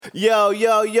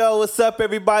Yo, what's up,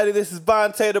 everybody? This is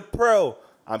Vontae the Pro.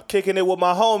 I'm kicking it with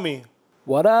my homie.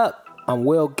 What up? I'm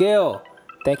Will Gill.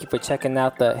 Thank you for checking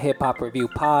out the Hip Hop Review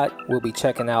Pod. We'll be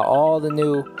checking out all the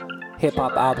new hip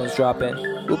hop albums dropping.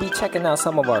 We'll be checking out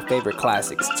some of our favorite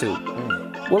classics, too.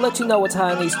 We'll let you know what's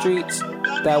hot in these streets.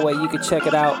 That way you can check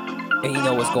it out and you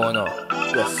know what's going on.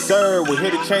 Yes, sir. We're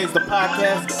here to change the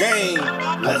podcast game.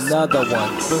 Another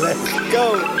one. Let's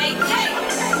go.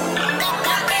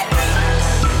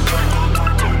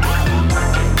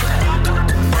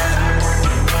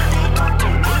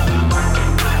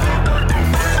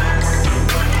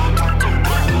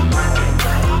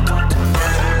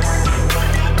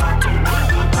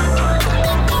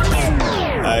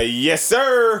 Yes,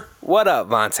 sir. What up,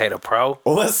 Vontae the Pro?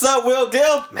 What's up, Will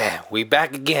Gill? Man, we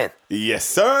back again. Yes,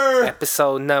 sir.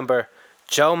 Episode number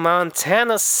Joe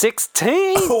Montana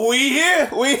 16. We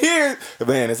here.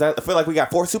 Man, I feel like we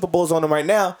got 4 Super Bowls on them right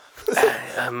now.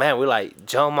 Man, we like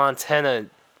Joe Montana,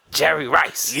 Jerry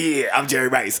Rice. Yeah, I'm Jerry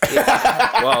Rice.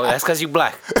 Yeah. Well, that's because you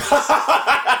black.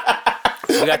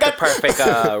 We got the perfect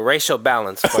racial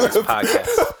balance for this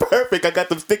podcast. Perfect. I got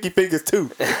them sticky fingers too.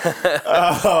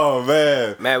 Oh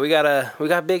man. Man, we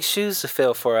got big shoes to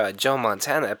fill for Joe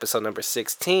Montana episode number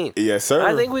 16. Yes, sir.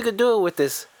 I think we could do it with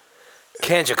this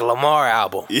Kendrick Lamar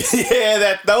album. Yeah,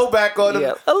 that throwback on him.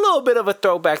 Yeah, a little bit of a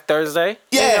throwback Thursday.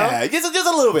 Yeah, just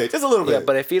a little bit. Yeah,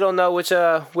 but if you don't know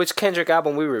which Kendrick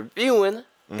album we're reviewing,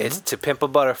 it's To Pimp a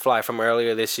Butterfly from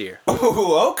earlier this year.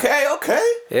 Ooh,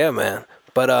 okay. Yeah, man.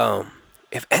 But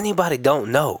if anybody don't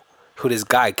know who this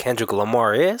guy Kendrick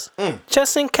Lamar is,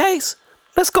 just in case,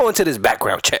 let's go into this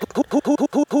background check.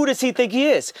 Who does he think he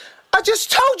is? I just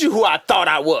told you who I thought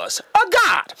I was. A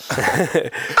god.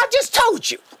 I just told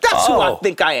you. That's who I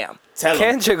think I am.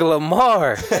 Kendrick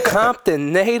Lamar,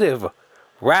 Compton native,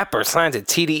 rapper signed to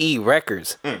TDE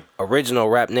Records. Original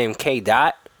rap name K.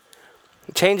 Dot.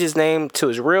 Changed his name to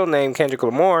his real name, Kendrick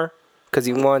Lamar, because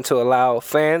he wanted to allow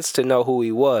fans to know who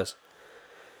he was.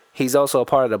 He's also a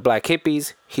part of the Black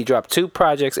Hippies. He dropped 2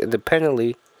 projects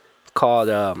independently called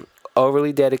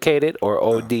Overly Dedicated, or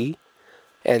OD,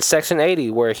 and Section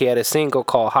 80, where he had a single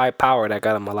called High Power that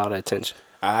got him a lot of attention.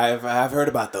 I've heard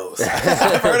about those.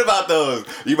 I've heard about those.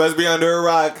 You must be under a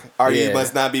rock, or you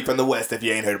must not be from the West if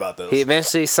you ain't heard about those. He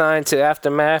eventually signed to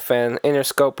Aftermath and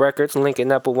Interscope Records,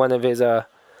 linking up with one of his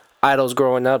idols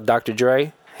growing up, Dr.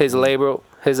 Dre. His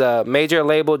major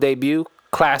label debut,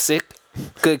 Classic.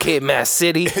 Good Kid, Mad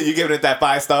City. You giving it that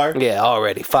 5-star? Yeah,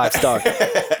 already 5-star.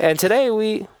 And today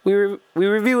we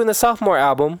reviewing the sophomore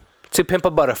album, To Pimp a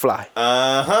Butterfly.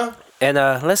 And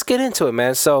let's get into it,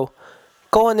 man. So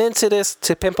going into this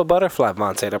To Pimp a Butterfly,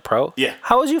 Vontae the Pro. Yeah.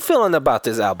 How was you feeling about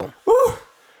this album? Woo.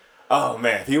 Oh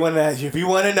man, if you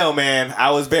want to know, man,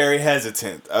 I was very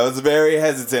hesitant.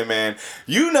 Man.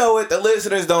 You know it. The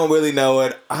listeners don't really know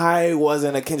it. I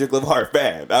wasn't a Kendrick Lamar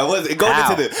fan. I wasn't going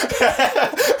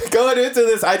into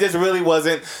this. I just really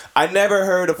wasn't. I never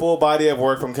heard a full body of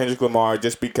work from Kendrick Lamar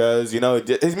just because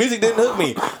his music didn't hook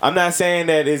me. I'm not saying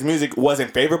that his music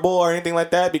wasn't favorable or anything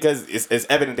like that, because it's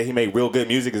evident that he made real good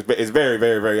music. It's very,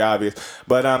 very, very obvious.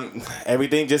 But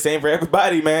everything just ain't for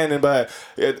everybody, man. But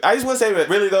I just want to say that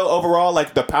really though, overall,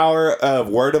 like the power of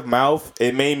word of mouth,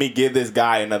 it made me give this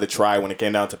guy another try when it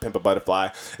came down to Pimp a Butterfly.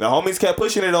 The homies kept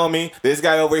pushing it on me. This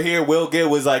guy over here, Will Gill,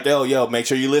 was like, yo, make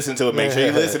sure you listen to it. Make sure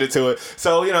you listen to it.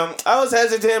 So, I was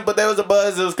hesitant, but there was a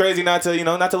buzz. It was crazy not to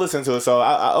listen to it. So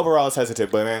I overall was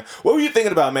hesitant. But man, what were you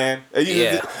thinking about, man?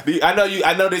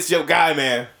 I know this your guy,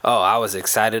 man. Oh, I was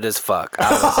excited as fuck.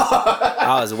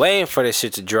 I was waiting for this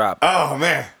shit to drop. Oh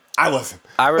man, I wasn't.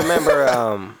 I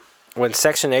remember when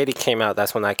Section 80 came out,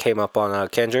 that's when I came up on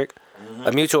Kendrick.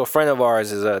 A mutual friend of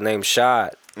ours is named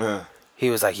Shad.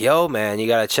 He was like, yo, man, you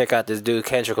got to check out this dude,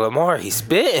 Kendrick Lamar. He's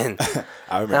spitting.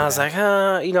 I was like,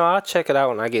 I'll check it out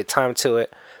when I get time to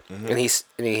it. And he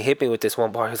hit me with this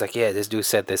one bar. He was like, yeah, this dude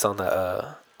said this on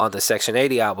the Section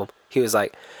 80 album. He was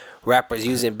like, rappers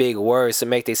using big words to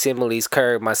make their similes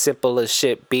curve. My simplest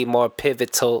shit be more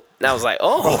pivotal. And I was like,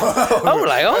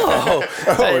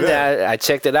 And I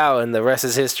checked it out, and the rest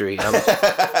is history. I'm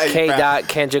K.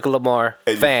 Kendrick Lamar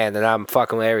fan, and I'm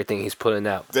fucking with everything he's putting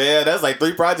out. Yeah, that's like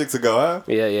 3 projects ago, huh?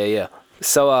 Yeah.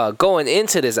 So going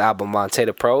into this album, Vontae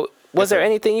the Pro, was there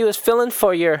anything you was feeling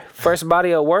for your first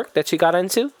body of work that you got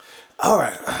into? All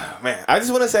right, man. I just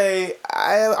want to say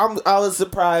I was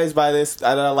surprised by this.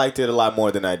 I liked it a lot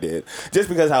more than I did, just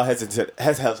because how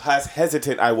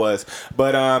hesitant I was.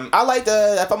 But I like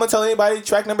if I'm gonna tell anybody,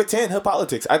 track number 10, Hood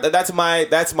Politics. That's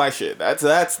my shit. That's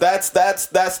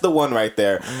the one right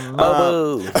there.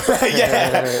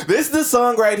 Yeah, this is the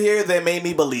song right here that made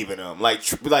me believe in him. Like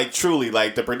truly,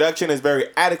 like the production is very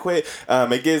adequate.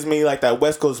 It gives me like that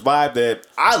West Coast vibe that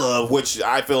I love, which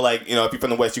I feel like, you know, if you're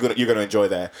from the West, you're gonna enjoy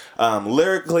that.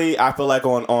 Lyrically, I feel like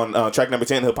on track number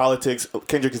 10, Hood Politics,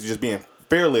 Kendrick is just being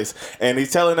fearless, and he's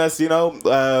telling us, you know,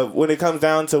 when it comes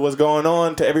down to what's going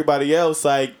on to everybody else,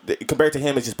 like compared to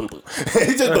him, it's just boo boo.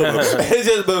 It's just boo boo. It's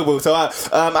just boo boo. So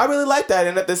I really like that,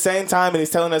 and at the same time, and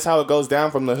he's telling us how it goes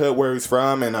down from the hood where he's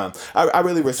from, and I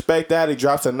really respect that. He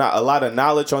drops a lot of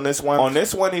knowledge on this one. On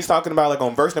this one, he's talking about like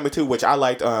on verse number 2, which I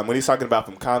liked, when he's talking about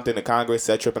from Compton to Congress,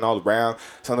 set tripping all around,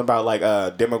 something about like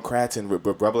Democrats and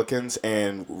Republicans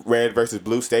and red versus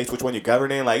blue states, which one you're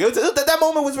governing. Like that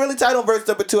moment was really tight on verse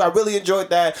number 2. I really enjoyed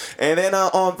that. And then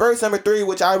on verse number 3,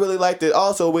 which I really liked it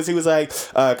also, was he was like,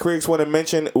 critics want to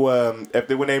mention when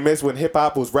they missed when hip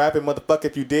hop was rapping, motherfucker,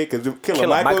 if you did, because Killer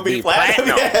Mike would be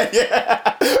platinum.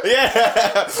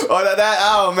 Yeah.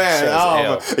 Oh man,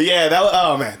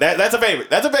 that's a favorite.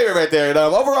 That's a favorite right there. And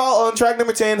overall, on track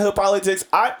number 10, Hood Politics,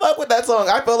 I fuck with that song.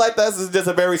 I feel like this is just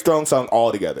a very strong song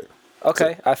altogether.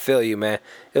 Okay, I feel you, man.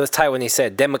 It was tight when he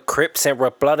said Democrats and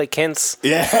Republicans.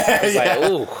 Yeah, it's like,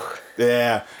 ooh.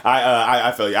 Yeah,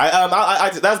 I feel you.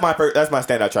 That's my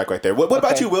standout track right there. What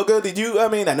about you, Wilga? Did you? I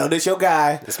mean, I know this your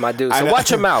guy. It's my dude. So watch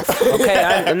your mouth,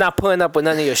 okay? I'm not putting up with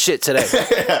none of your shit today.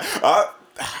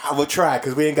 I will try,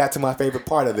 because we ain't got to my favorite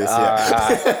part of this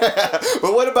yet.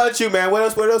 But what about you, man? What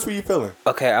else were you feeling?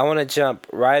 Okay, I want to jump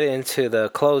right into the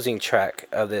closing track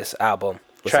of this album.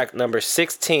 Track number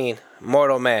 16,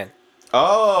 Mortal Man.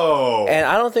 Oh. And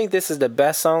I don't think this is the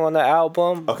best song on the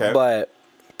album. Okay. But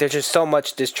there's just so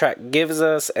much this track gives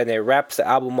us, and it wraps the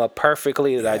album up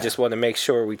perfectly that I just want to make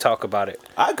sure we talk about it.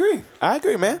 I agree,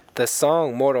 man. The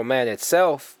song Mortal Man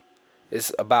itself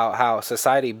is about how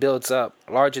society builds up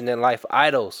larger-than-life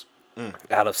idols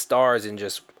out of stars, and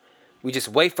we just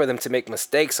wait for them to make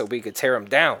mistakes so we could tear them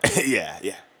down. Yeah.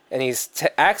 And he's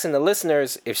asking the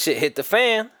listeners, if shit hit the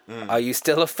fan, are you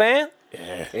still a fan?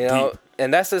 Yeah. You know, deep.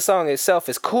 And that's the song itself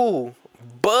is cool,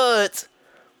 but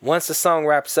once the song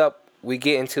wraps up, we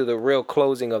get into the real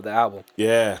closing of the album.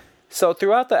 Yeah. So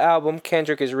throughout the album,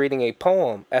 Kendrick is reading a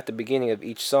poem at the beginning of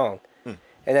each song. And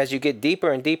as you get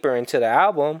deeper and deeper into the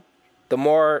album, the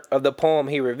more of the poem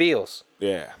he reveals.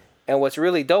 Yeah. And what's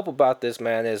really dope about this,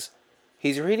 man, is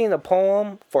he's reading the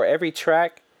poem for every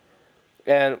track,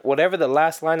 and whatever the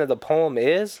last line of the poem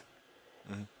is,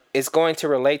 it's going to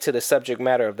relate to the subject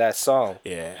matter of that song.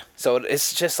 Yeah. So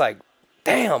it's just like,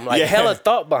 damn, like hella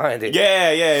thought behind it. Yeah.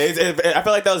 I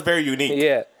feel like that was very unique.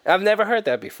 Yeah. I've never heard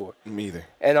that before. Me either.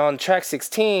 And on track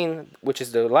 16, which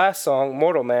is the last song,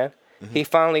 Mortal Man, he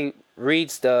finally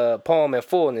reads the poem in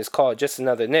full, and it's called Just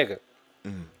Another Nigga.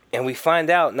 And we find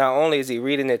out not only is he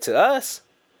reading it to us,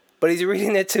 but he's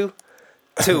reading it to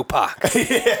Tupac.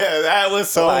 Yeah, that was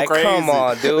so crazy. Come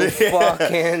on, dude.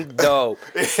 Fucking dope.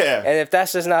 Yeah. And if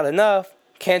that's just not enough,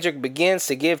 Kendrick begins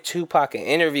to give Tupac an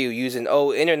interview using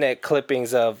old internet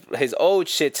clippings of his old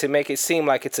shit to make it seem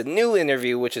like it's a new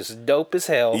interview, which is dope as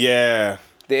hell. Yeah.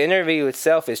 The interview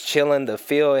itself is chilling. The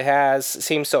feel it has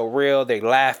seems so real. They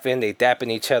laughing, they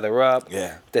dapping each other up.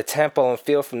 Yeah. The tempo and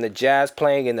feel from the jazz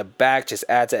playing in the back just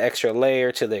adds an extra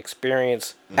layer to the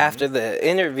experience. After the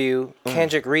interview,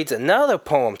 Kendrick reads another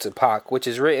poem to Pac, which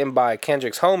is written by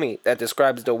Kendrick's homie that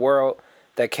describes the world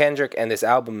that Kendrick and this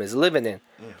album is living in.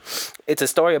 It's a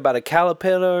story about a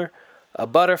caterpillar, a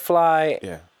butterfly,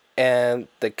 and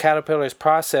the caterpillar's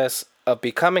process of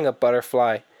becoming a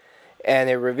butterfly.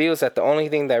 And it reveals that the only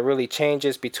thing that really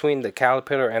changes between the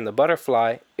caterpillar and the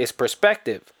butterfly is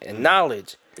perspective and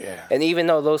knowledge. Yeah. And even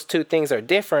though those two things are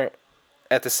different,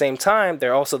 at the same time,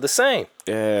 they're also the same.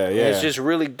 Yeah. And it's just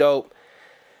really dope.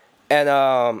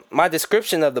 And my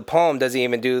description of the poem doesn't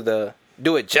even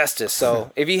do it justice.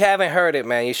 So if you haven't heard it,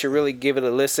 man, you should really give it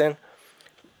a listen.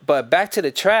 But back to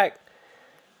the track,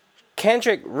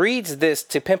 Kendrick reads this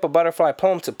to Pimp a Butterfly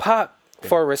poem to Pac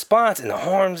for a response, and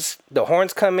the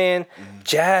horns come in,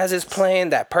 jazz is playing,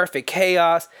 that perfect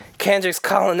chaos. Kendrick's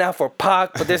calling out for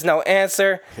Pac, but there's no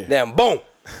answer. Then boom,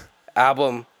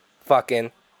 album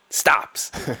fucking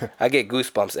stops. I get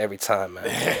goosebumps every time, man.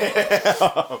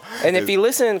 And if you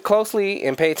listen closely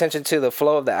and pay attention to the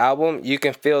flow of the album, you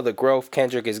can feel the growth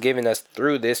Kendrick is giving us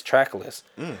through this track list.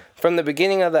 From the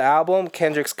beginning of the album,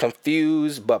 Kendrick's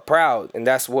confused but proud, and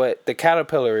that's what the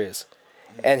caterpillar is.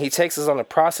 And he takes us on a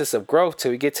process of growth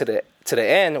till we get to the to the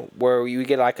end where you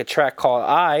get like a track called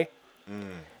I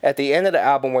at the end of the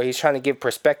album where he's trying to give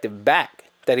perspective back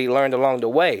that he learned along the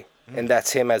way. And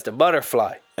that's him as the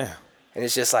butterfly. Yeah. And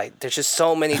it's just like, there's just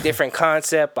so many different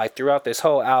concepts like throughout this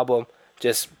whole album.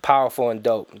 Just powerful and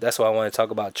dope. That's why I want to talk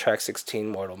about track 16,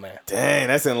 Mortal Man. Dang,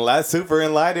 that's super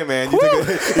enlightening, man. You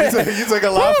took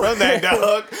a lot from that,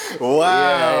 dog.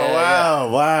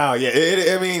 Wow.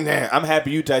 Yeah, I mean, man, I'm happy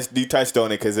you touched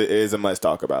on it because it is a must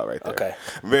talk about right there. Okay.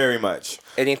 Very much.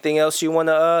 Anything else you want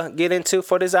to get into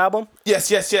for this album?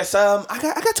 Yes. I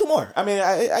got two more. I mean,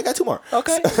 I got two more.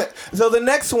 Okay. So the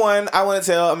next one I want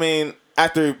to tell, I mean,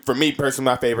 after, for me personally,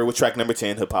 my favorite was track number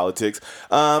 10, Hood Politics,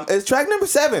 is track number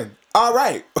 7. All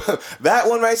right. That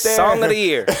one right there. Song of the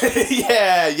year.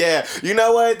 Yeah. You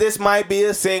know what? This might be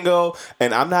a single,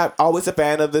 and I'm not always a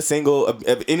fan of the single, of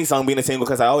any song being a single,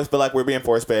 because I always feel like we're being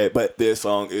force fed, but this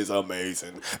song is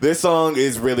amazing. This song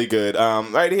is really good.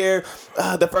 Right here,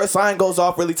 the first line goes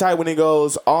off really tight when he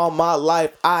goes, all my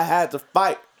life I had to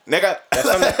fight. Nigga.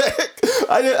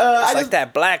 I like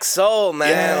that black soul, man.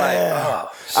 Yeah.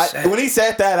 Like, when he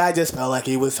said that, I just felt like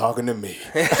he was talking to me.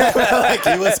 And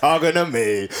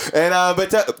but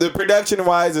the production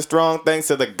wise is strong thanks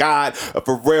to the God of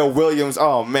Pharrell Williams.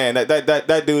 Oh man,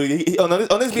 that dude. On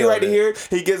this beat right here,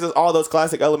 he gives us all those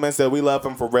classic elements that we love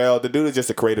from Pharrell. The dude is just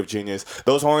a creative genius.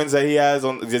 Those horns that he has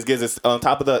just gives us on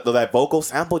top of that vocal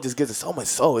sample just gives us so much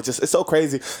soul. It's so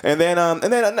crazy. And then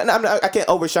I can't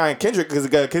overshine Kendrick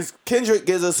because Kendrick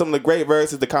gives us some of the great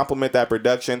verses to complement that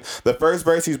production. The first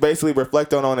verse, he's basically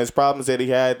reflecting on his problems that he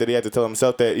had to tell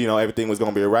himself that, everything was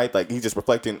going to be right. Like, he's just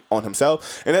reflecting on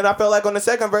himself. And then I felt like on the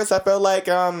second verse, I felt like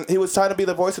he was trying to be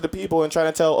the voice of the people and trying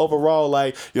to tell overall,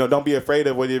 like, don't be afraid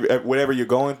of whatever you're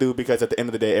going through, because at the end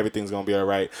of the day, everything's going to be all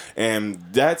right. And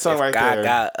that song if right God there.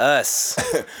 God got us.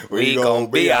 we going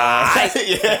to be all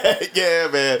right. yeah,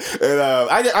 man. And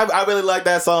I really like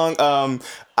that song.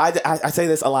 I say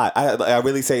this a lot. I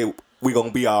really say we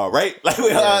gonna be all right. Like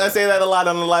I say that a lot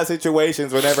in a lot of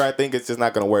situations whenever I think it's just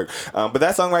not gonna work. But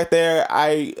that song right there,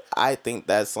 I think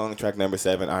that song, track number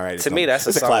 7. All right. To me, that's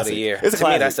a song of the year. To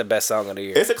me, that's the best song of the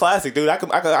year. It's a classic, dude. I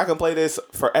can play this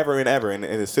forever and ever, and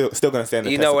it's still gonna stand.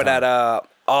 You know where that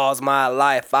all's my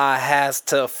life I has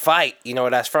to fight. You know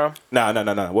where that's from? No.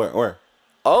 Where?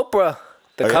 Oprah,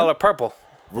 The Color Purple.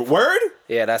 Word?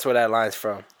 Yeah, that's where that line's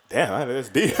from. Damn, that's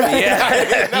deep.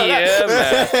 Yeah,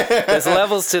 man. There's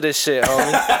levels to this shit,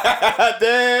 homie.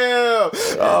 Damn.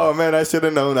 Oh man, I should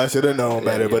have known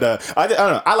better. But I don't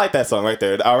know. I like that song right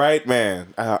there. All right,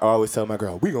 man. I always tell my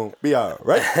girl, we gonna be all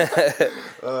right.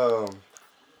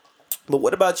 But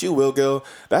what about you, Will Gill?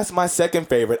 That's my second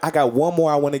favorite. I got one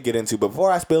more I want to get into, but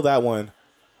before I spill that one,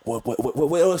 what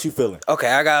else you feeling? Okay,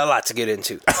 I got a lot to get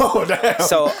into. Oh damn.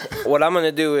 So what I'm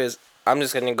gonna do is I'm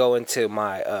just gonna go into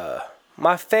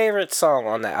my favorite song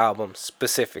on the album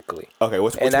specifically. Okay,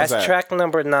 what's that's that? Track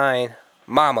number 9,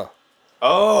 Mama.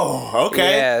 Oh,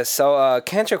 okay. Yeah, so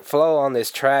Kendrick flow on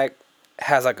this track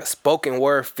has like a spoken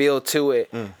word feel to it.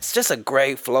 It's just a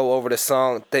great flow over the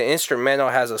song. The instrumental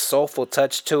has a soulful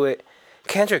touch to it.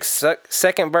 Kendrick's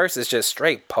second verse is just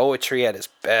straight poetry at its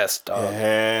best, dog.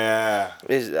 Yeah.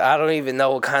 I don't even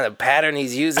know what kind of pattern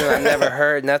he's using. I've never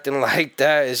heard nothing like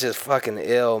that. It's just fucking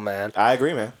ill, man. I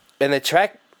agree, man. And the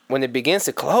track, when it begins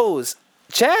to close,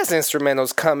 jazz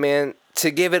instrumentals come in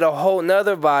to give it a whole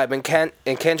nother vibe,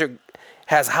 and Kendrick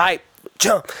has hype.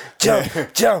 Jump.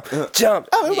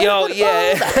 Oh, yo,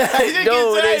 yeah.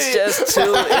 Dude, it's just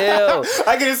too ill.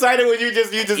 I get excited when you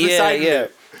just excited. Yeah.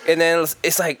 And then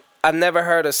it's like, I've never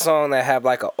heard a song that have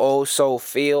like an old soul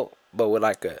feel, but with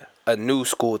like a new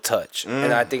school touch.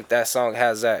 And I think that song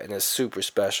has that, and it's super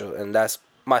special. And that's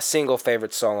my single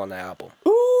favorite song on the album.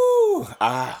 Ooh,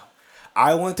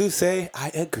 I want to say I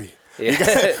agree.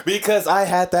 Yeah. Because I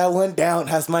had that one down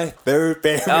as my third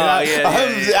favorite.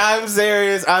 I'm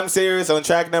serious. On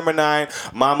track number 9,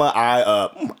 Mama,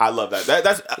 I love that.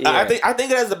 I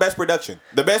think it has the best production.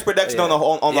 The best production on the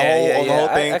whole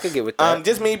thing. I could get with that.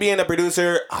 Just me being a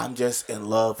producer, I'm just in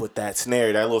love with that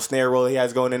snare. That little snare roll he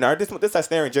has going in there. Just that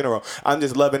snare in general. I'm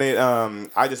just loving it.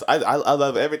 I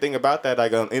love everything about that.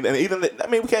 Like and even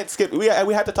we can't skip. We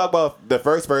have to talk about the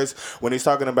first verse when he's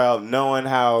talking about knowing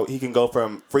how he can go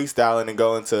from freestyle and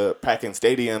going to packing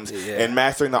stadiums and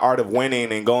mastering the art of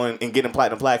winning and going and getting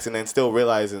platinum plaques, and then still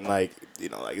realizing like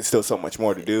like it's still so much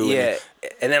more to do. Yeah.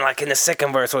 And then like in the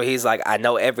second verse where he's like, I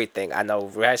know everything. I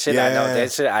know that shit. I know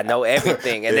that shit. I know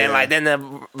everything. And then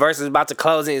the verse is about to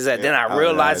close and he's like, then I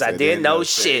realized I didn't know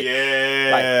shit. Yeah.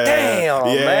 Like, damn,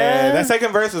 man. That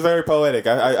second verse was very poetic.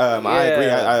 I agree.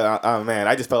 Man,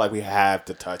 I just felt like we have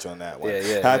to touch on that one.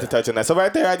 To touch on that. So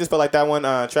right there, I just felt like that one,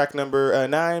 track number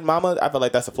 9, Mama, I felt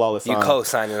like that's a flawless song. You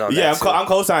co-signing on that. Yeah, I'm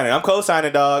co-signing. I'm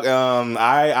co-signing, dog.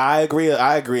 I agree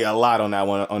a lot on that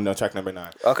one, on the track number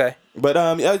 9. Okay. But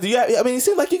it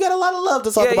seems like you got a lot of love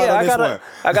to talk about on this one.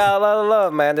 I got a lot of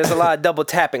love, man. There's a lot of double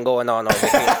tapping going on over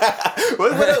here.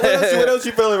 what else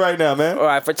you feeling right now, man? All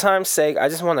right, for time's sake, I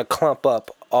just want to clump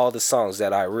up all the songs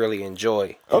that I really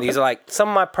enjoy. And these are like some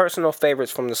of my personal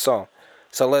favorites from the song.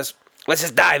 So let's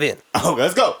just dive in. Oh,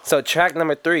 let's go. So track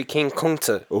number 3, King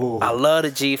Kunta. Ooh. I love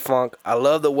the G-Funk. I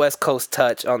love the West Coast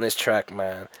touch on this track,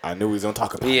 man. I knew he was going to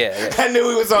talk about it. Yeah. I knew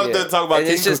he was going to talk about and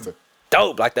King it's just Kunta.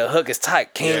 Dope. Like the hook is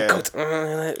tight. King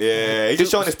Kunta. Yeah, he's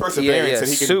just showing his perseverance and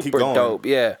he can keep going. Super dope,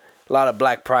 yeah. A lot of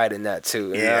black pride in that,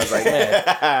 too. And I was like,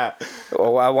 man.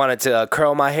 I wanted to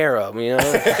curl my hair up, you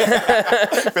know?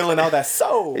 Feeling all that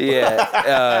soul.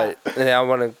 Yeah. And then I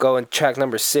want to go in track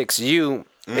number 6, You.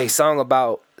 A song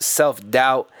about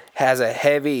self-doubt. Has a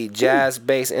heavy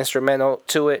jazz-based instrumental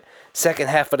to it. Second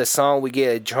half of the song, we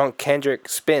get a drunk Kendrick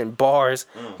spitting bars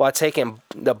while taking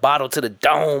the bottle to the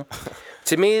dome.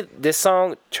 To me, this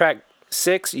song, track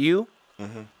 6, You,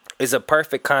 is a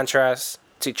perfect contrast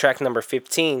to track number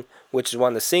 15, which is one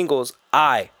of the singles,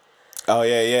 I. Oh,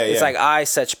 yeah. It's like I,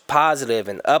 such positive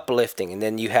and uplifting. And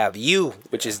then you have You,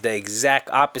 which is the exact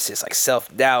opposite. It's like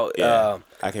self-doubt. Yeah,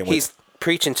 I can't wait. He's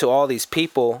preaching to all these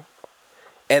people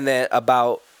and then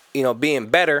about, being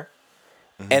better.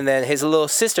 And then his little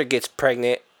sister gets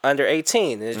pregnant under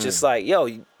 18. And it's just like, yo,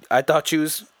 I thought you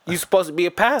supposed to be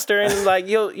a pastor and like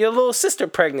your little sister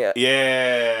pregnant.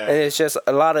 Yeah. And it's just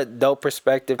a lot of dope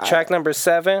perspective. Track number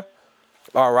 7.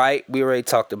 All right. We already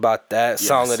talked about that. Yes.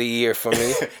 Song of the year for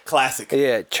me. Classic.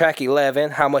 Yeah. Track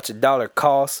 11. How Much a Dollar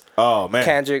Costs. Oh, man.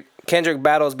 Kendrick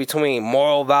battles between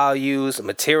moral values,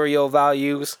 material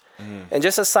values. And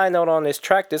just a side note on this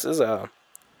track, this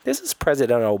is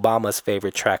President Obama's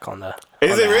favorite track on the.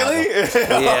 Is it really?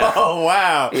 Yeah. Oh,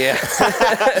 wow. Yeah.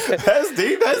 That's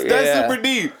deep. That's super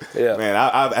deep. Yeah. Man,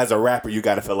 I, as a rapper, you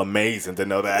got to feel amazing to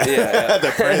know that. Yeah. The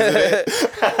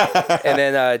president. And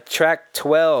then track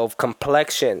 12,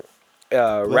 Complexion.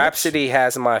 Rhapsody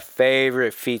has my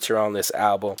favorite feature on this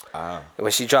album.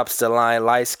 When she drops the line,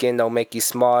 light skin don't make you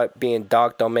smart, being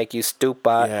dark don't make you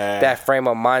stupid. Yeah. That frame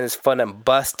of mind is for them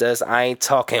busters. I ain't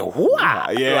talking wow.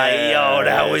 Yeah. Like, yo,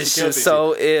 that was just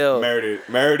so ill.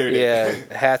 Murdered Yeah. it.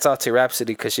 Hats off to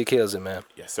Rhapsody because she kills it, man.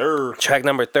 Yes, sir. Track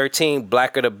number 13,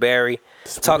 Blacker the Berry.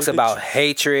 Talks about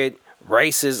hatred,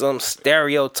 racism,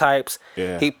 stereotypes.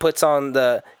 Yeah. He puts on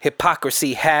the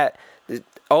hypocrisy hat.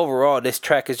 Overall, this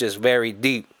track is just very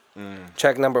deep.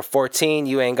 Track number 14,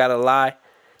 You Ain't Gotta Lie.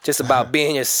 Just about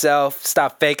being yourself.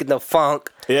 Stop faking the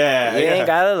funk. Yeah. You ain't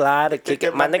gotta lie to kick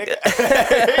it, my nigga.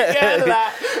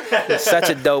 Such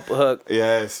a dope hook.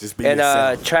 Yes, just be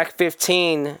yourself. And track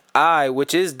 15,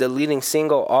 which is the leading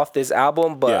single off this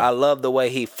album, but I love the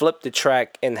way he flipped the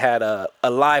track and had a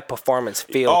live performance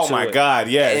feel to it. Oh my God,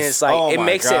 yes. And it's like, it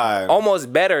makes it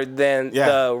almost better than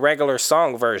the regular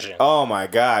song version. Oh my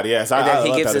God, yes. And then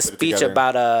he gives a speech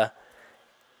about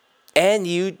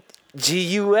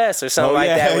N-U-G-U-S or something like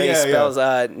that, where he spells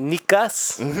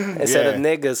Nikas instead of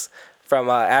niggas from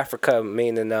Africa,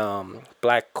 meaning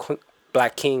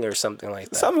Black King or something like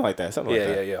that. Something like that.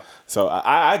 Yeah. So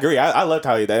I agree. I loved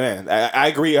how he did that, man. I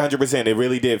agree 100%. It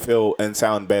really did feel and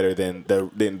sound better than the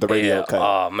radio cut.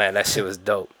 Oh, man, that shit was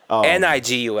dope.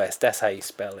 N-I-G-U-S. That's how you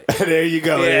spell it. There you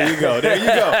go. There you go.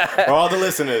 For all the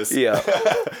listeners. Yeah.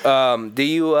 Do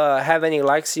you have any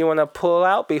likes you want to pull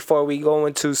out before we go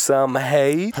into some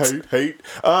hate? Hate.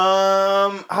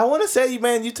 I want to say,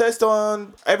 man, you touched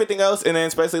on everything else, and then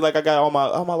especially like I got all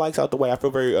my likes out the way. I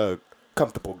feel very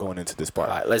comfortable going into this part.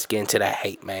 All right, let's get into that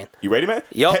hate, man. You ready, man?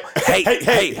 Yo, hate.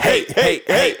 Hey.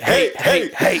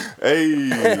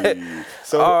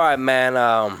 So all right, man.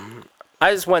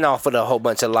 I just went off with a whole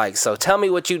bunch of likes, so tell me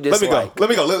what you dislike. Let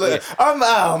me go.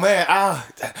 Oh man.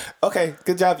 Okay.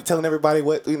 Good job telling everybody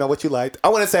what you liked. I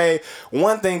want to say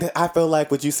one thing that I feel like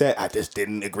what you said I just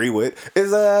didn't agree with is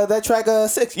that track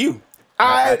 6. You.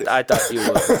 I thought you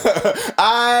would.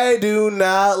 I do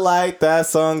not like that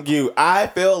song. I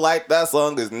feel like that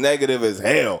song is negative as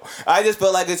hell. I just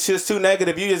feel like it's just too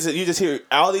negative. You just hear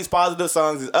all these positive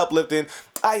songs, it's uplifting,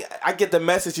 I get the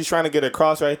message he's trying to get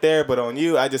across right there, but on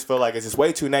you, I just feel like it's just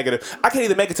way too negative. I can't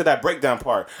even make it to that breakdown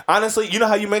part. Honestly, you know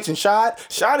how you mentioned Shad?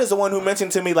 Shad is the one who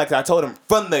mentioned to me, like I told him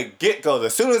from the get-go,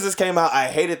 as soon as this came out, I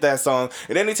hated that song.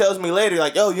 And then he tells me later,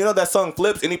 like, yo, you know that song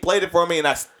flips? And he played it for me, and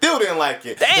I still didn't like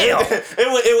it. Damn!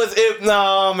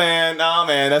 No, man.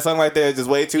 That song right there is just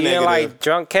way too negative. You like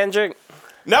Drunk Kendrick?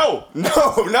 No. He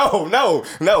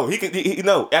could.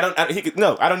 No.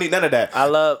 I don't need none of that.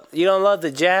 You don't love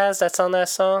the jazz that's on that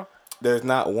song? There's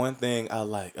not one thing I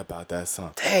like about that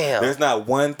song. Damn. There's not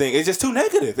one thing. It's just too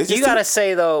negative. It's just you gotta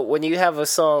say though, when you have a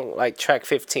song like track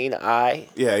 15,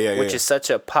 which is such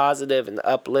a positive and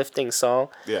uplifting song,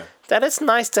 that it's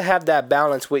nice to have that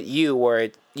balance with you,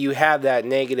 where you have that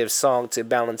negative song to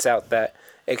balance out that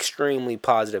extremely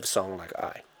positive song like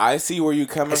I see where you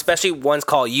coming. Especially one's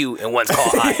called You and one's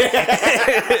called I.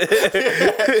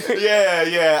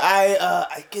 Yeah.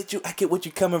 I get you. I get what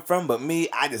you coming from, but me,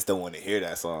 I just don't want to hear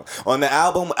that song on the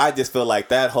album. I just feel like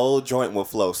that whole joint will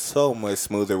flow so much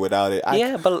smoother without it.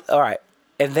 But all right,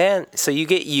 and then so you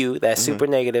get You, that super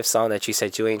negative song that you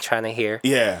said you ain't trying to hear.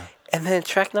 Yeah. And then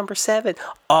track number 7,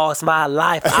 All It's My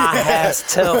Life, I Has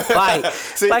to Fight.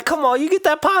 See, like, come on, you get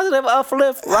that positive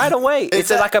uplift right away. It's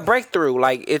like a breakthrough.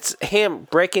 Like, it's him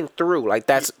breaking through. Like,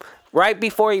 that's right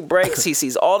before he breaks, he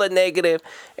sees all the negative,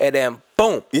 and then,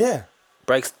 boom. Yeah.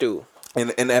 Breaks through.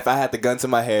 And if I had the gun to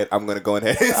my head, I'm going to go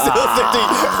ahead and the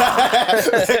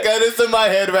gun is to my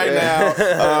head right now.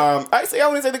 I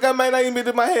wouldn't say the gun might not even be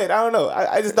to my head. I don't know.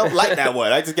 I just don't like that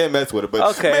one. I just can't mess with it.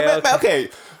 But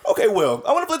Okay, Will,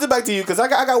 I want to flip it back to you because I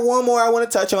got one more I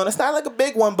want to touch on. It's not like a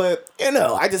big one, but,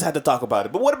 I just had to talk about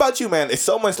it. But what about you, man? It's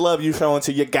so much love you showing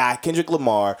to your guy, Kendrick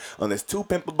Lamar, on this To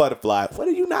Pimp a Butterfly. What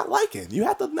are you not liking? You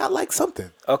have to not like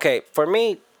something. Okay, for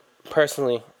me,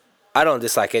 personally, I don't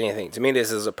dislike anything. To me,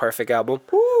 this is a perfect album.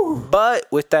 Ooh. But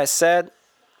with that said,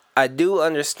 I do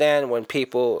understand when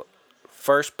people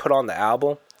first put on the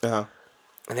album, and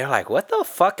they're like, what the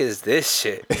fuck is this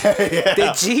shit?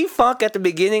 The G-Funk at the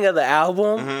beginning of the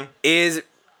album is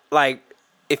like,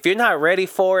 if you're not ready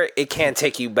for it, it can't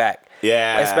take you back.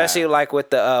 Yeah. Especially like with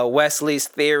the Wesley's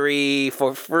Theory,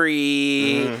 For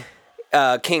Free,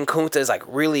 King Kunta is like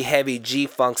really heavy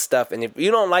G-Funk stuff. And if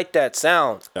you don't like that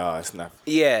sound. Oh, it's not.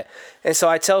 Yeah. And so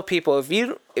I tell people, if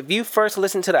you first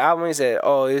listen to the album and say,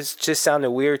 oh, it just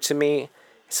sounded weird to me,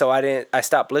 so I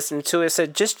stopped listening to it, I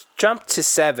said, just jump to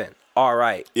 7. All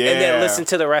right. Yeah. And then listen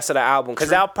to the rest of the album,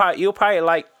 because you'll probably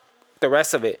like the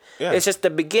rest of it. Yeah. It's just the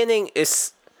beginning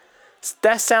is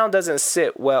that sound doesn't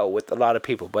sit well with a lot of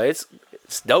people, but it's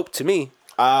dope to me.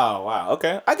 Oh wow,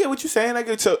 okay, I get what you're saying. I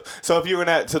get so if you were in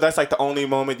that, so that's like the only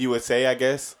moment you would say, I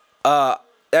guess.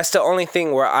 That's the only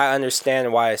thing where I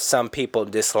understand why some people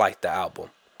dislike the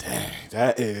album. Dang,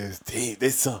 that is deep.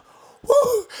 It's so,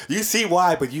 woo. You see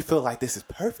why, but you feel like this is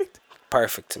perfect.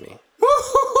 Perfect to me.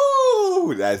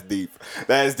 Woo-hoo-hoo. That's deep.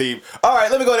 That's deep. All right,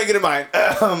 let me go ahead and get in mine.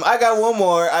 I got one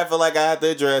more. I feel like I have to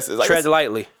address. It's like Tread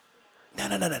lightly. No.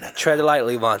 Tread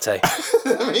lightly, Vontae.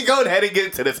 Let me go ahead and get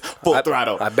into this full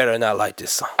throttle. I better not like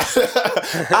this song.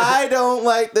 I don't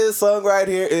like this song right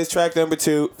here. It's track number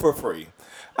 2, For Free.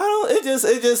 I don't. It's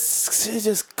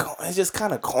just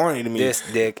kind of corny to me. This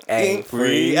dick ain't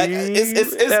free.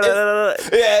 It's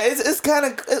kind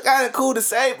of cool to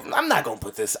say. I'm not gonna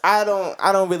put this. I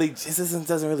don't really. This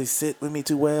doesn't really sit with me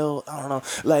too well. I don't know.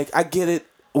 Like, I get it.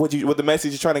 What the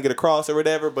message you're trying to get across or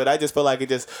whatever, but I just feel like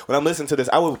when I'm listening to this,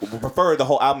 I would prefer the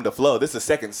whole album to flow. This is the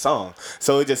second song,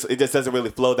 so it just doesn't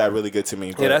really flow that really good to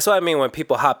me. Yeah, that's what I mean when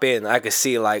people hop in. I could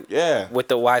see with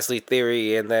the Wesley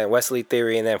Theory and then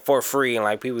For Free, and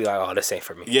like people be like, oh, this ain't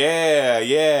for me.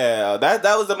 Yeah.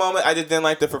 That was the moment I just didn't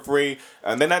like the For Free,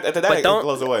 and then after that it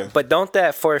goes away. But don't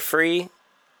that For Free?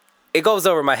 It goes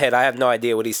over my head. I have no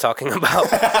idea what he's talking about.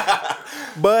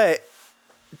 But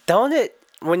don't it?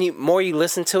 When you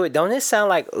listen to it, don't it sound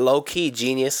like low key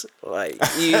genius? Like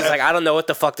I don't know what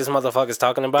the fuck this motherfucker's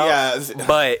talking about. Yeah,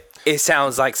 but it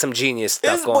sounds like some genius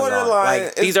stuff going on.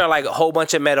 Like these are like a whole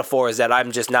bunch of metaphors that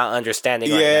I'm just not understanding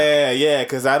right now. Yeah,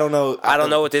 because I don't know. I don't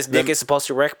know what this dick is supposed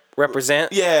to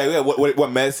represent. Yeah.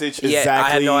 What message exactly? Yeah, I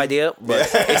have no idea, but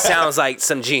it sounds like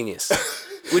some genius.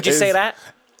 Would you say that?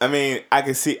 I mean,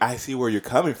 I see where you're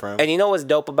coming from. And you know what's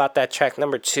dope about that track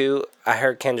number 2? I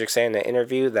heard Kendrick say in the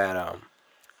interview that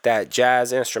that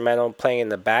jazz instrumental playing in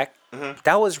the back,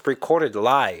 that was recorded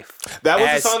live. That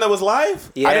was the song that was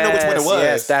live? Yes, I didn't know which one it was.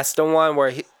 Yes, that's the one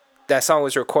where that song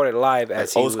was recorded live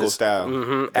as old school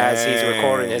style. As he's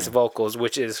recording his vocals,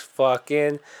 which is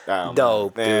fucking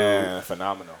dope, man. dude.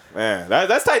 Phenomenal, man.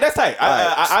 That's tight. That's tight.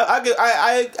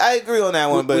 I agree on that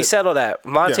one. But we settled that.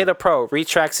 Monte the Pro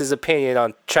retracts his opinion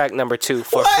on track number 2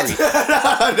 for free.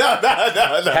 no.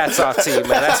 Hats off to you,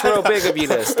 man. That's real big of you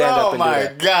to stand up and do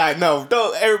that. Oh my God, no!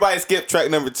 Don't everybody skip track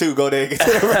number 2. Go there and get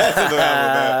to the rest of the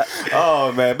album, man.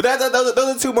 Oh man, but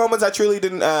those are 2 moments I truly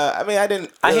didn't. I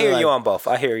didn't. I hear you on both.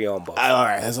 I hear you on both. All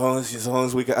right, as long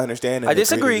as we can understand. I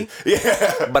disagree.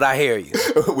 But I hear you.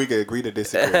 We can agree to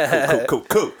disagree.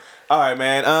 Cool. All right,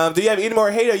 man. Do you have any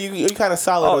more hate? Or you kind of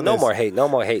solid? Oh, on no this? more hate. No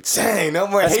more hate. Dang, no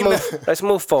more hate. Let's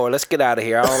move forward. Let's get out of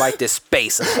here. I don't like this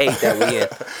space of hate that we in.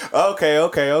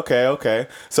 Okay.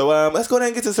 So let's go ahead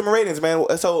and get to some ratings, man.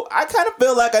 So I kind of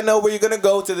feel like I know where you're gonna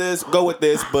go with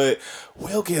this, but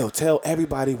Will Gill, tell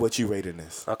everybody what you rated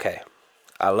this. Okay,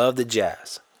 I love the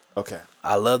jazz. Okay.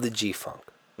 I love the G-Funk.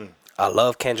 I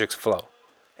love Kendrick's flow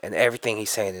and everything he's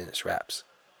saying in his raps.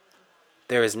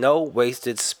 There is no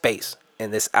wasted space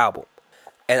in this album.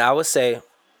 And I would say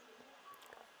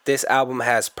this album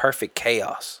has perfect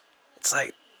chaos. It's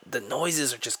like the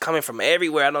noises are just coming from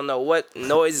everywhere. I don't know what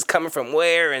noise is coming from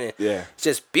where. And it's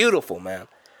just beautiful, man.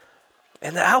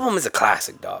 And the album is a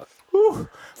classic, dog. Whew.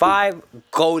 5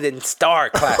 golden star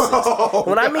classics.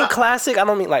 When I mean classic, I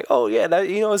don't mean like, oh yeah, that,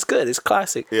 it's good. It's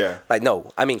classic. Yeah. Like,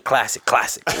 no, I mean classic.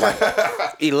 Like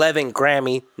 11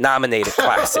 Grammy nominated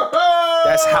classic.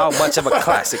 That's how much of a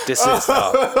classic this is,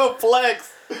 dog.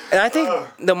 Flex. And I think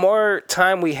the more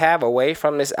time we have away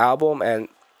from this album and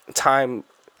time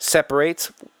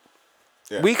separates,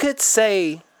 we could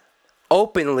say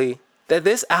openly that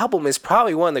this album is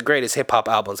probably one of the greatest hip hop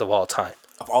albums of all time.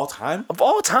 Of all time? Of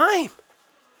all time.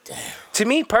 Damn. To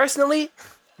me personally,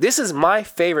 this is my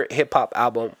favorite hip hop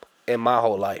album in my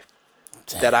whole life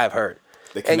that I've heard.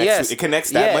 It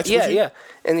connects that much with you? Yeah.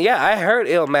 And I heard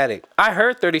Illmatic. I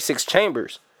heard 36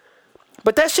 Chambers.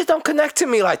 But that shit don't connect to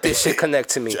me like this shit connect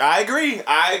to me. I agree.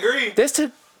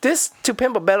 This To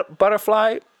Pimp a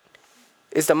Butterfly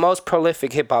is the most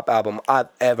prolific hip hop album I've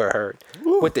ever heard.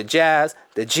 Woo. With the jazz,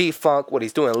 the G-Funk, what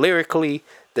he's doing lyrically,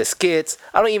 the skits.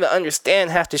 I don't even understand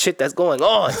half the shit that's going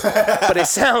on. But it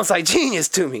sounds like genius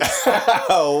to me.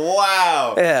 Oh,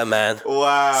 wow. Yeah, man.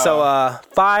 Wow. So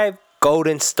 5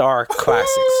 golden star classics.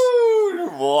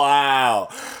 Wow.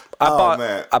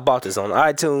 I bought this on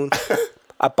iTunes.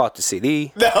 I bought the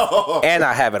CD. No. And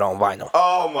I have it on vinyl.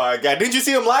 Oh my God. Didn't you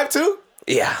see him live too?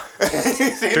 Yeah.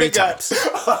 3 times.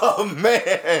 Oh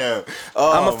man.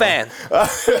 I'm a fan.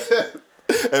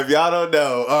 If y'all don't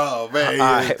know, oh man.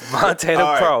 All right, Monte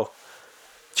the Pro.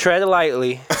 Tread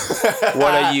lightly.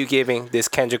 What are you giving this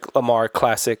Kendrick Lamar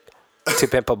classic To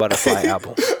Pimp a Butterfly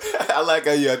album? I like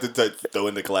how you have to throw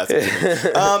in the classic.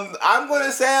 I'm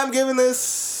gonna say I'm giving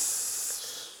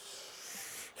this.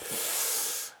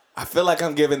 I feel like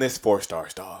I'm giving this 4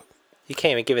 stars, dog. You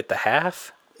can't even give it the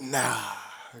half? Nah.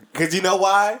 Cause you know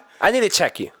why? I need to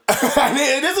check you. This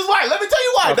is why. Let me tell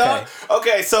you why, Okay. dog.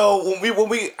 Okay, so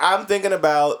I'm thinking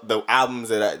about the albums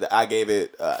that I gave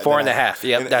it 4.5.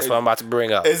 Yep, that's what I'm about to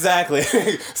bring up. Exactly.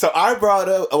 So I brought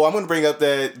up. Oh, I'm gonna bring up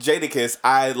the Jadakiss.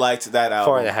 I liked that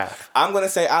album. 4.5. I'm gonna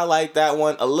say I like that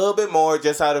one a little bit more,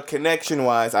 just out of connection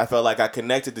wise. I felt like I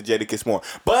connected to Jadakiss more.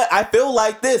 But I feel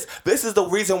like this is the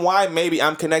reason why maybe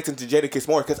I'm connecting to Jadakiss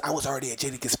more, because I was already a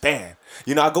Jadakiss fan.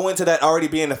 I go into that already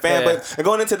being a fan, but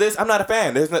going into this, I'm not a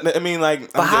fan. There's no, I mean,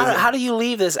 like. But how do you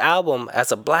leave this album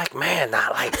as a black man?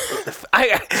 Not like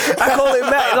I call it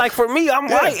mad. Like for me, I'm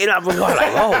white, and I'm going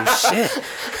like, oh shit.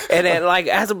 And then like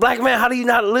as a black man, how do you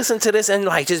not listen to this and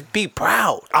like just be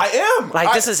proud? I am.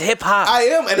 Like this is hip hop. I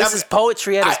am. And this is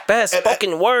poetry at its best.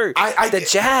 Spoken word. The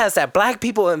jazz that black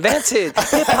people invented.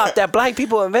 Hip hop that black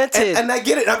people invented. And I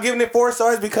get it. I'm giving it 4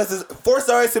 stars because it's 4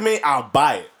 stars to me. I'll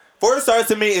buy it. 4 stars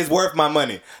to me is worth my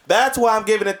money. That's why I'm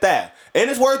giving it that. And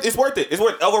it's worth it. It's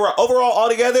worth overall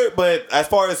altogether. But as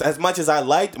far as much as I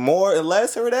liked, more or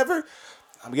less or whatever,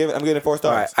 I'm giving it 4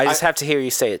 stars. All right, I just have to hear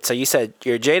you say it. So you said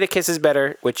your Jadakiss is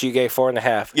better, which you gave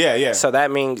 4.5. Yeah. So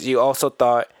that means you also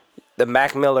thought the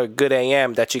Mac Miller Good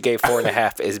AM that you gave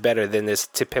 4.5 is better than this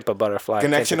To Pimp a Butterfly.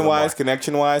 Connection wise,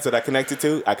 that I connected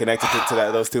to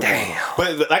those 2. Damn.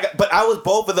 But I was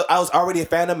both of the. I was already a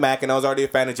fan of Mac and I was already a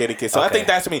fan of Jadakiss. So I think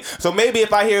that's me. So maybe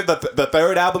if I hear the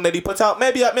 3rd album that he puts out,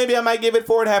 maybe I might give it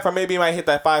 4.5, or maybe I might hit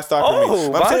that 5 star for me.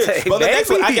 Oh,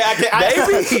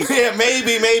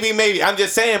 Maybe. I'm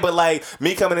just saying, but like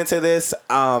me coming into this,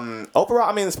 overall,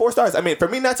 I mean it's 4 stars. I mean for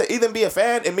me not to even be a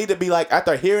fan and me to be like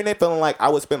after hearing it feeling like I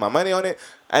would spend my money Grammy on it,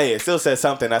 hey, it still says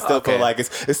something. I still feel like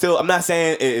it's still. I'm not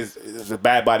saying it's a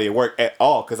bad body of work at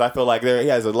all, because I feel like he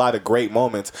has a lot of great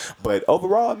moments. But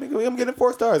overall, I'm getting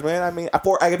 4 stars, man. I mean,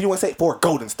 if you want to say 4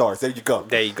 golden stars, there you go.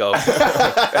 There you go.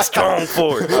 That's strong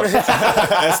 4.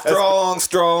 That's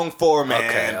strong 4,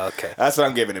 man. Okay. That's what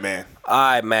I'm giving it, man. All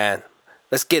right, man.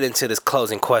 Let's get into this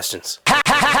closing questions.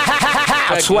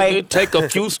 Sway. Take a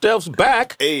few steps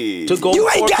back Hey. to go. You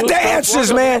ain't got the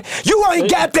answers, man. You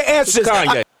ain't got the answers.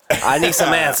 Kanye. I need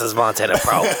some answers, Montana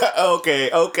Pro.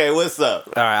 Okay, what's up?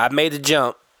 All right, I made the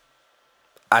jump.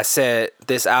 I said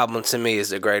this album to me is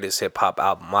the greatest hip hop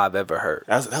album I've ever heard.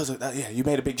 Yeah, you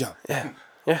made a big jump. Yeah.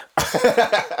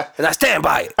 And I stand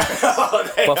by it.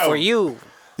 But for you,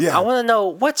 I want to know,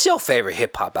 what's your favorite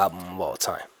hip hop album of all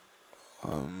time?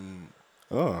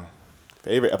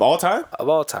 Favorite of all time? Of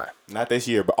all time. Not this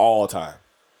year, but all time.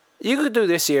 You could do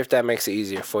this year if that makes it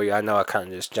easier for you. I know I kind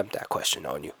of just jumped that question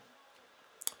on you.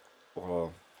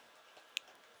 Well,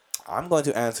 I'm going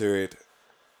to answer it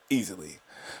easily.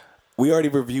 We already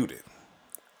reviewed it.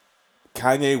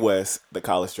 Kanye West, The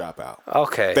College Dropout.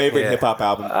 Okay. Favorite hip hop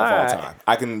album of all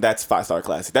time. That's 5-star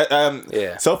classic.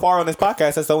 So far on this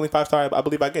podcast, that's the only 5-star I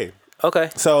believe I gave.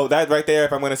 Okay. So that right there,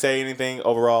 if I'm going to say anything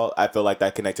overall, I feel like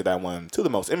that connected that one to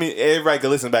the most. I mean, everybody can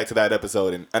listen back to that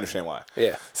episode and understand why.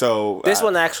 Yeah. So this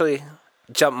one actually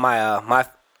jumped my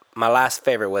last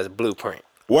favorite was Blueprint.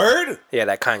 Word? Yeah,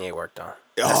 that Kanye worked on.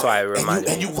 That's why it reminded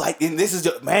me. And you like, and this is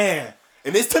just, man,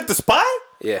 and this took the spot?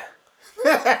 Yeah.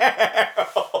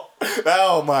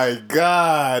 Oh my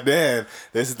God, man!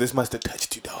 This must have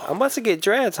touched you, dog. I'm about to get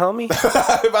dreads, homie.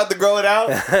 About to grow it out.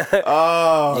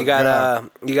 Oh, you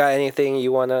got you got anything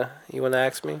you wanna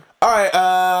ask me? All right,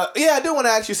 yeah, I do want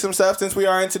to ask you some stuff since we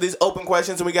are into these open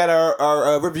questions and we got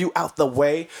our review out the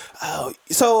way.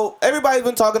 So everybody's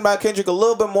been talking about Kendrick a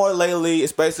little bit more lately,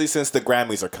 especially since the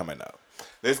Grammys are coming up.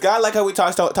 This guy, like how we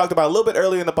talked about a little bit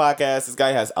earlier in the podcast, this guy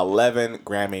has 11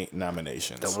 Grammy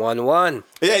nominations. The 1-1.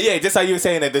 Yeah, just how you were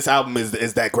saying that this album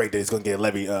is that great that it's going to get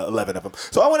 11 of them.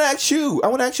 So I want to ask you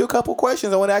a couple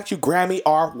questions. I want to ask you Grammy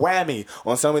or whammy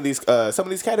on some of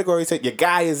these categories that your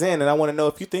guy is in, and I want to know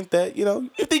if you think that,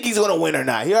 you think he's going to win or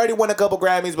not. He already won a couple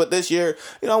Grammys, but this year,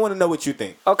 I want to know what you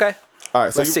think. Okay. All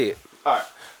right, so let's see it. All right.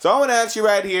 So I want to ask you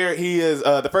right here. He is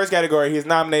the first category. He is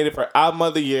nominated for Album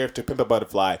of the Year to Pimp a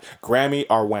Butterfly. Grammy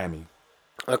or whammy?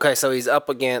 Okay, so he's up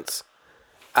against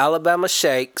Alabama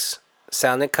Shakes,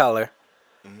 Sound and Color,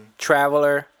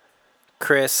 Traveler,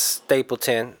 Chris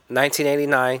Stapleton,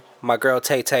 1989, My Girl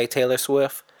Tay Tay, Taylor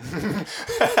Swift,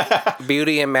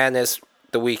 Beauty and Madness,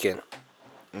 The Weeknd.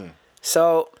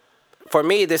 So for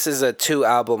me, this is a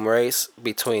 2-album race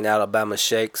between Alabama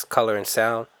Shakes, Color and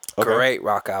Sound. Okay. Great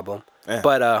rock album. Yeah.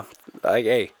 But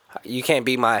hey, you can't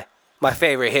be my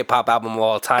favorite hip hop album of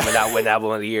all time and not win Album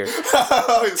of the Year.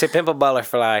 To Pimp a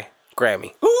Butterfly,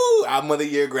 Grammy. Ooh, Album of the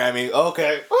Year, Grammy.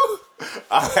 Okay. Ooh.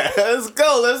 All right, let's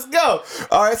go.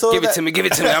 All right, so give it to me.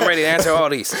 I'm ready to answer all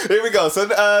these. Here we go. So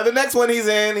the next one he's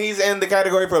in the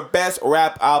category for Best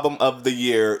Rap Album of the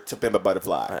Year to Pimp a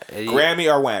Butterfly. Grammy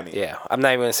or whammy? Yeah, I'm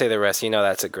not even gonna say the rest.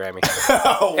 That's a Grammy.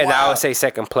 Oh, and wow. I would say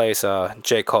second place,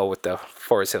 J. Cole with the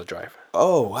Forest Hill Drive.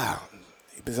 Oh wow.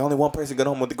 There's only one person going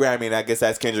home with the Grammy, and I guess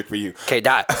that's Kendrick for you. Okay,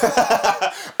 Dot.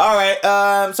 All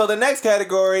right. So the next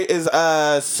category is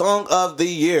Song of the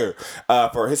Year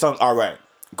for his song All Right.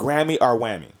 Grammy or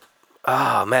whammy?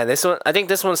 Oh, man. I think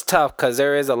this one's tough because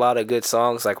there is a lot of good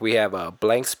songs. Like we have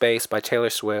Blank Space by Taylor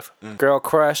Swift, Girl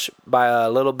Crush by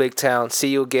Little Big Town, See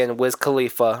You Again, Wiz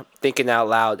Khalifa, Thinking Out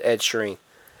Loud, Ed Sheeran.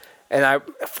 And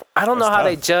I don't know how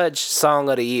they judge Song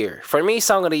of the Year. For me,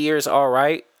 Song of the Year is all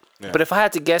right. Yeah. But if I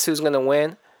had to guess who's going to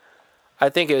win, I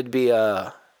think it would be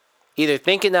either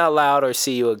Thinking Out Loud or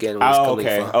See You Again with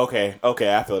Khalifa. Okay.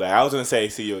 I feel that. I was going to say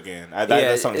See You Again.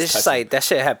 That song's it's just like, that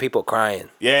shit had people crying.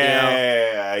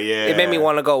 Yeah. It made me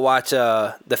want to go watch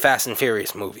the Fast and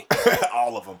Furious movie.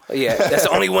 All of them. Yeah, that's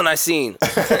the only one I seen.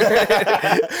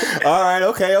 All right,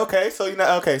 okay.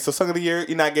 So so Song of the Year,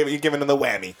 you're giving them the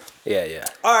whammy. Yeah.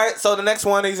 All right, so the next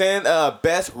one he's in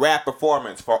Best Rap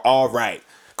Performance for All Right.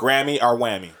 Grammy or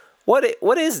whammy?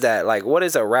 What is that? Like, what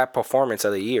is a rap performance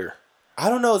of the year? I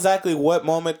don't know exactly what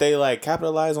moment they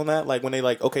capitalize on that. Like when they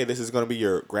okay, this is going to be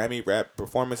your Grammy Rap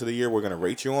Performance of the Year. We're going to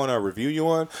rate you on or review you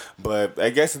on. But I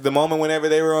guess at the moment whenever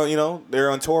they were on, they were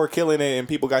on tour killing it, and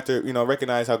people got to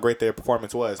recognize how great their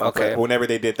performance was. Okay. Whenever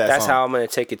they did that. That's song. how I'm going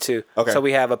to take it too. Okay. So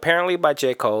we have Apparently by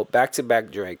J. Cole, Back to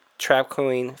Back Drake, Trap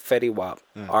Queen, Fetty Wap,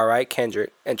 All Right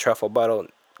Kendrick, and Truffle Butter.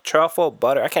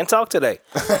 I can't talk today.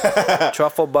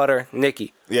 Truffle Butter,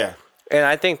 Nicki. Yeah. And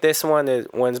I think this one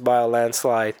wins by a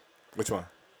landslide. Which one?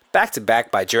 Back to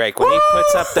Back by Drake. When he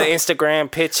puts up the Instagram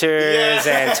pictures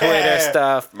and Twitter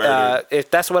stuff,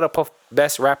 if that's what a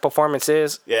best rap performance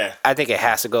is, I think it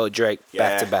has to go Drake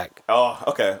Back to Back. Oh,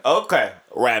 okay.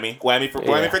 Whammy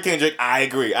for Kendrick. I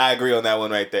agree on that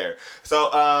one right there. So,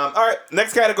 all right,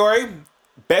 next category,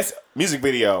 best music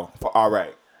video for All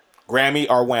Right. Grammy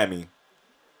or Whammy?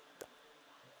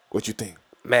 What you think?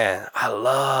 Man, I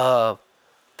love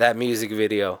that music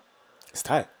video. It's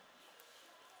tight.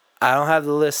 I don't have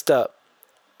the list up,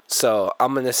 so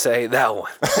I'm going to say that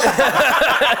one.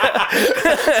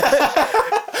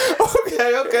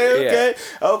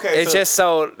 Okay. It's just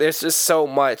there's just so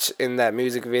much in that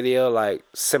music video, like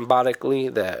symbolically,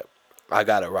 that I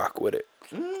got to rock with it.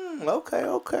 Okay.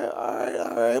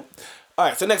 All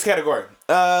right, so next category.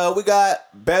 We got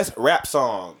best rap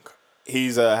song.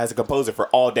 He's has a composer for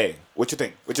All Day. What you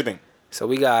think? So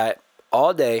we got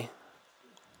All Day,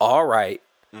 All Right,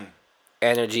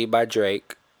 Energy by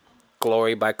Drake,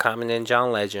 Glory by Common and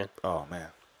John Legend. Oh, man.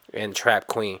 And Trap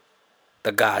Queen,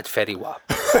 the God Fetty Wap.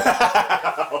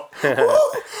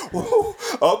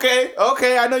 Okay.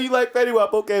 I know you like Fetty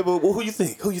Wap. Okay, but who you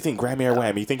think? Grammy or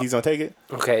Whammy? You think he's gonna take it?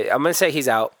 Okay, I'm gonna say he's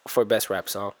out for best rap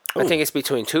song. Ooh. I think it's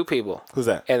between two people. Who's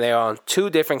that? And they're on two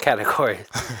different categories.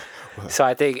 So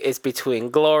I think it's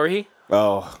between Glory,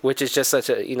 which is just such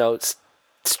a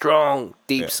strong,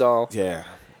 deep song. Yeah.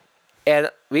 And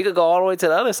we could go all the way to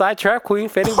the other side, Trap Queen,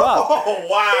 Fetty Wap. Oh,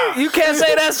 wow. You can't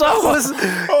say that song was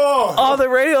on the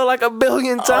radio like a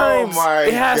billion times.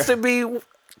 It has to be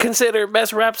considered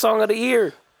best rap song of the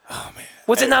year. Oh, man.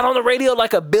 Was it not on the radio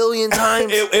like a billion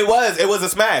times? It was a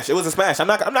smash. I'm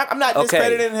not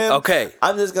discrediting him. Okay.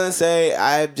 I'm just gonna say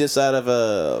I'm just out of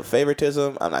a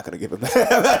favoritism. I'm not gonna give him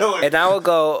that. And I will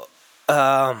go.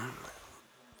 I'll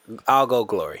go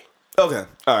Glory. Okay.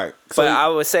 All right. So, but I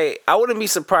would say I wouldn't be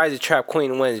surprised if Trap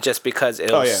Queen wins just because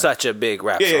it was such a big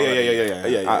rap song.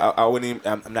 Yeah. I wouldn't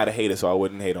even, I'm not a hater, so I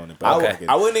wouldn't hate on it. But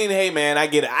I wouldn't even hate, man. I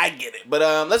get it.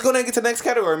 But let's go ahead and get to the next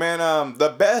category, man. The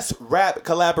best rap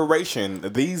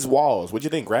collaboration. These Walls. What you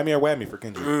think? Grammy or Whammy for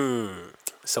Kendrick?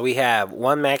 So we have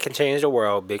One Man Can Change the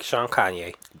World, Big Sean,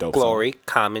 Kanye. Dope Glory, song.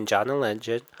 Common, John and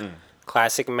Legend.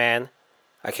 Classic Man.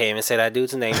 I can't even say that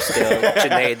dude's name still.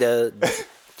 Janae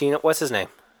do you know what's his name?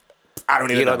 I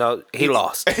don't even You don't know. He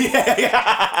lost.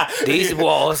 These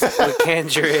Walls with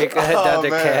Kendrick,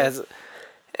 Thundercats,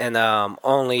 and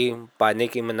Only by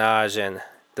Nicki Minaj and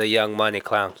the Young Money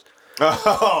Clowns.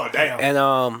 Oh, damn. And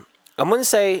I'm going to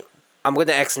say I'm going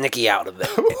to X Nicki out of it,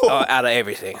 out of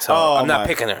everything. So I'm not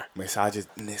picking her.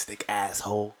 Misogynistic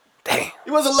asshole. Damn.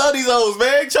 You must love these hoes,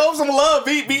 man. Show them some love.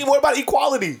 What about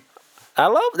equality?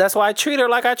 That's why I treat her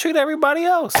like I treat everybody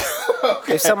else.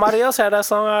 Okay. If somebody else had that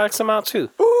song, I'd X them out too.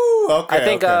 Ooh, okay. I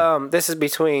think this is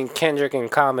between Kendrick and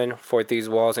Common for These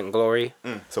Walls and Glory.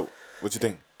 So, what you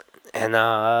think? And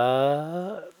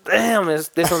damn,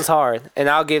 this one's hard. And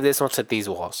I'll give this one to These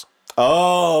Walls.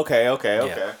 Oh, okay.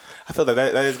 Yeah. I feel that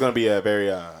is going to be a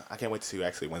very. I can't wait to see who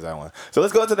actually wins that one. So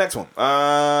let's go to the next one.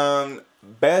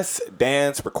 Best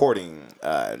dance recording.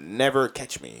 Never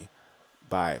Catch Me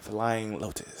by Flying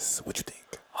Lotus. What you think?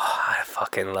 Oh, I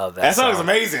fucking love that. That song's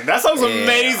amazing.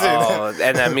 Amazing. Oh,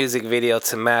 and that music video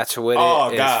to match with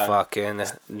it is fucking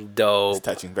dope. It's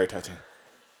touching, very touching.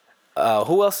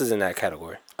 Who else is in that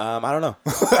category? I don't know.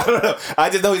 I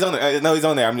just know he's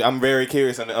on there. I'm very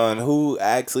curious on who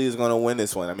actually is going to win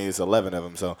this one. I mean, it's 11 of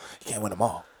them, so you can't win them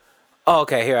all. Oh,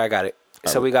 okay. Here, I got it.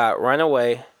 So we got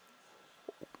Runaway,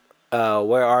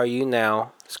 Where Are You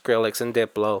Now, Skrillex and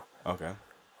Diplo. Okay.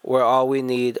 We're All We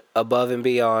Need, Above and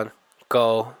Beyond,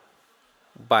 Go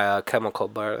by Chemical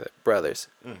Brothers.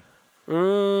 I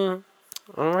don't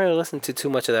really listen to too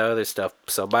much of that other stuff.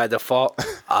 So by default,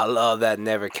 I love that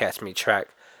Never Catch Me track.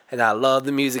 And I love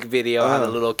the music video, how the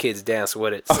little kids dance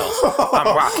with it. So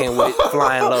I'm rocking with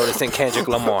Flying Lotus and Kendrick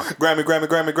Lamar.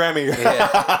 Grammy. Yeah.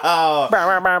 All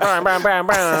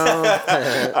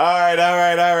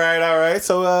right.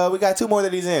 So we got two more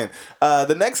that he's in.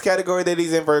 The next category that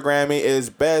he's in for a Grammy is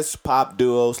Best Pop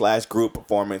Duo / Group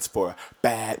Performance for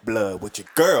Bad Blood with your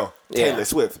girl, Taylor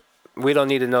Swift. We don't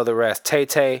need to know the rest.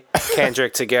 Tay,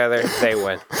 Kendrick together, they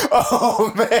win.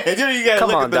 Oh, man. You gotta Come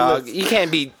look on, at the dog. list. You can't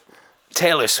be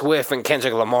Taylor Swift and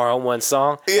Kendrick Lamar on one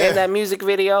song. And that music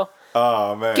video.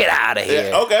 Oh, man. Get out of here.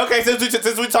 Yeah. Okay.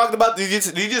 Since we talked about, you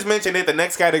just mentioned it, the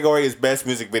next category is Best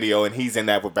Music Video, and he's in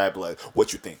that with Bad Blood.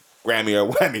 What you think? Grammy or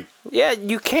Whammy? Yeah,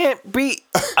 you can't be...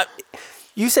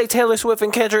 you say Taylor Swift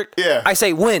and Kendrick. Yeah. I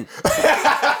say win.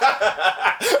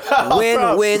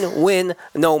 Win,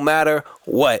 no matter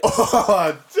what.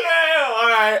 Oh, damn.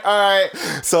 All right.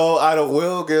 So, out of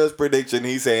Will Gill's prediction,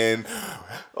 he's saying...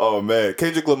 Oh man,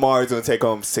 Kendrick Lamar is gonna take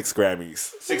home 6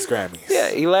 Grammys. 6 Grammys. Yeah,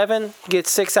 11. Get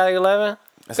 6 out of 11.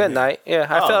 Good night. Yeah,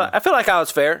 I feel like I was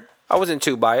fair. I wasn't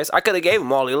too biased. I could have gave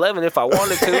them all 11 if I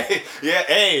wanted to. Yeah,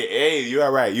 hey, you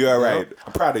are right. You are right.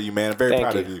 I'm proud of you, man. I'm very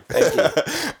proud of you. Thank you.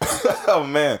 Oh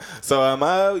man.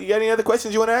 So you got any other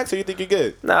questions you want to ask, or you think you're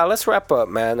good? Nah, let's wrap up,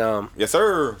 man. Yes,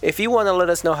 sir. If you want to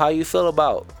let us know how you feel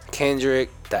about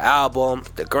Kendrick, the album,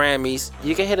 the Grammys,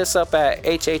 you can hit us up at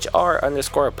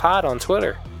HHR_pod on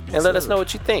Twitter and let us know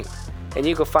what you think. And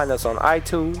you can find us on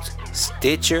iTunes,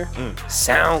 Stitcher,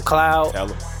 SoundCloud. Tell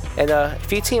 'em. And if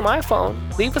you team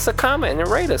iPhone, leave us a comment and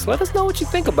rate us. Let us know what you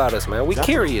think about us, man. We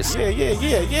curious.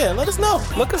 Yeah. Let us know.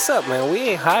 Look us up, man. We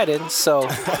ain't hiding. So,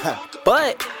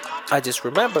 but I just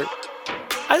remembered.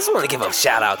 I just want to give a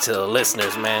shout out to the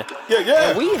listeners, man. Yeah.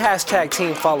 And we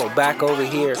 #team follow back over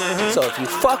here. So if you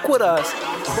fuck with us,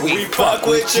 we fuck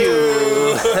with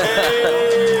you.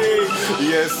 Hey.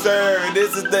 Yes, sir.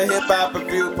 This is the Hip Hop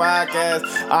Review Podcast.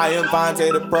 I am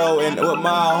Vontae the Pro, and with my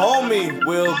homie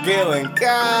Will Gillen.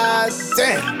 God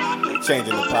damn,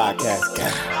 changing the podcast.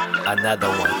 God. Another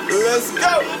one. Let's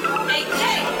go. Hey,